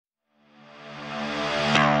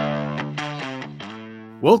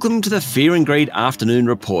Welcome to the Fear and Greed Afternoon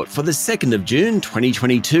Report for the 2nd of June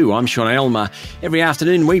 2022. I'm Sean Aylmer. Every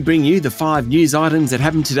afternoon we bring you the 5 news items that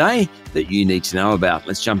happened today that you need to know about.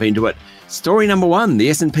 Let's jump into it. Story number 1, the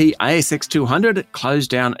S&P ASX 200 closed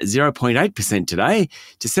down 0.8% today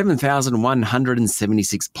to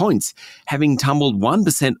 7,176 points, having tumbled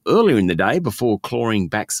 1% earlier in the day before clawing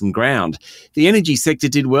back some ground. The energy sector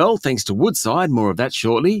did well thanks to Woodside, more of that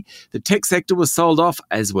shortly. The tech sector was sold off,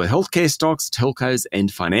 as were healthcare stocks, telcos and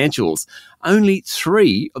financials. Only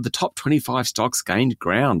 3 of the top 25 stocks gained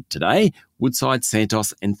ground today: Woodside,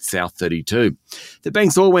 Santos and South32. The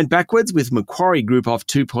banks all went backwards, with Macquarie Group off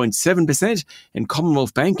 2.7% and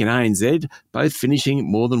Commonwealth Bank and ANZ both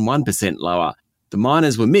finishing more than 1% lower. The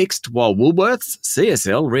miners were mixed, while Woolworths,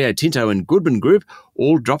 CSL, Rio Tinto and Goodman Group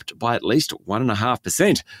all dropped by at least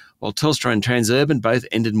 1.5%, while Telstra and Transurban both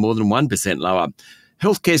ended more than 1% lower.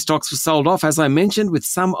 Healthcare stocks were sold off, as I mentioned, with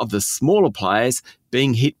some of the smaller players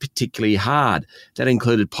being hit particularly hard. That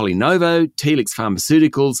included PolyNovo, Telix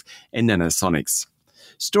Pharmaceuticals and Nanosonics.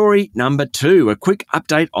 Story number 2, a quick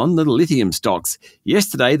update on the lithium stocks.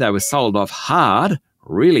 Yesterday they were sold off hard,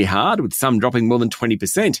 really hard, with some dropping more than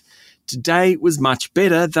 20%. Today was much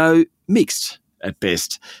better, though mixed at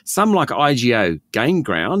best. Some, like IGO, gained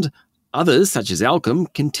ground. Others, such as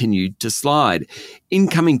Alkem, continued to slide.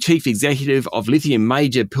 Incoming Chief Executive of lithium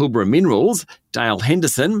major Pilbara Minerals, Dale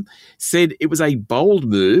Henderson, said it was a bold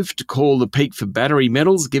move to call the peak for battery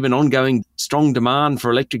metals, given ongoing strong demand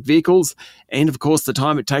for electric vehicles and, of course, the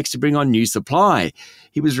time it takes to bring on new supply.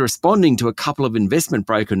 He was responding to a couple of investment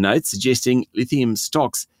broker notes suggesting lithium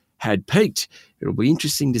stocks had peaked. It'll be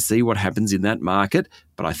interesting to see what happens in that market,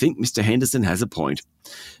 but I think Mr. Henderson has a point.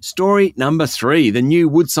 Story number 3, the new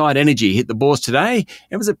Woodside Energy hit the bourse today.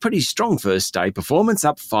 It was a pretty strong first day performance,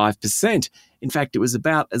 up 5%. In fact, it was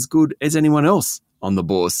about as good as anyone else on the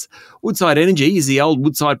bourse. Woodside Energy is the old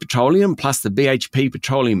Woodside Petroleum plus the BHP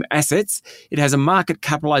Petroleum assets. It has a market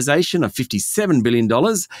capitalisation of $57 billion,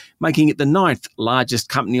 making it the 9th largest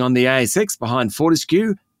company on the ASX behind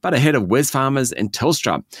Fortescue, but ahead of Wesfarmers and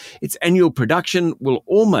Telstra. Its annual production will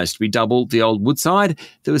almost be double the old Woodside.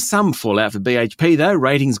 There was some fallout for BHP though.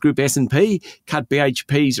 Ratings group S&P cut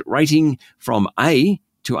BHP's rating from A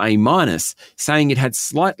to A-, saying it had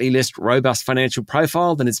slightly less robust financial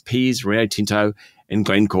profile than its peers Rio Tinto and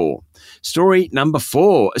Glencore. Story number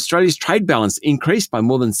 4, Australia's trade balance increased by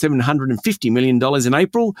more than $750 million in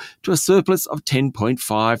April to a surplus of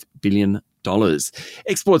 $10.5 billion.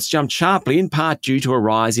 Exports jumped sharply, in part due to a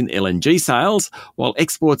rise in LNG sales, while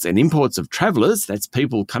exports and imports of travellers, that's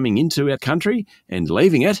people coming into our country and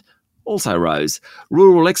leaving it, also rose.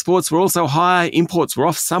 Rural exports were also higher. Imports were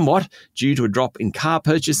off somewhat due to a drop in car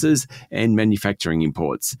purchases and manufacturing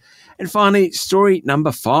imports. And finally, story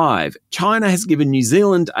number 5. China has given New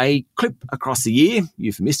Zealand a clip across the year,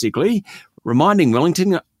 euphemistically, reminding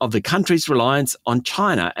Wellington of the country's reliance on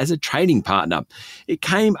China as a trading partner. It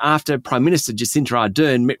came after Prime Minister Jacinda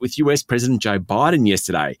Ardern met with US President Joe Biden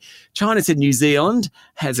yesterday. China said New Zealand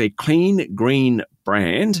has a clean, green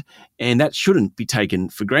brand, and that shouldn't be taken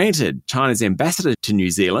for granted. China's ambassador to New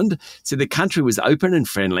Zealand said the country was open and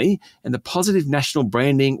friendly, and the positive national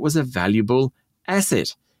branding was a valuable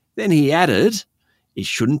asset. Then he added, it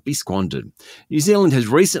shouldn't be squandered. New Zealand has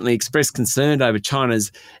recently expressed concern over China's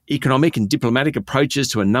economic and diplomatic approaches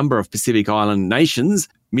to a number of Pacific Island nations.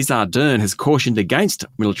 Ms. Ardern has cautioned against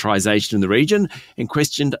militarisation in the region and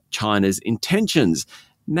questioned China's intentions.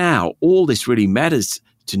 Now, all this really matters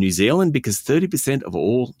to New Zealand because 30% of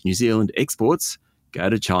all New Zealand exports go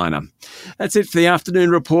to China. That's it for the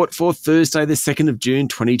afternoon report for Thursday, the 2nd of June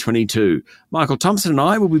 2022. Michael Thompson and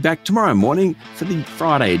I will be back tomorrow morning for the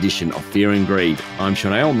Friday edition of Fear and Greed. I'm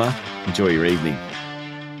Sean Aylmer. Enjoy your evening.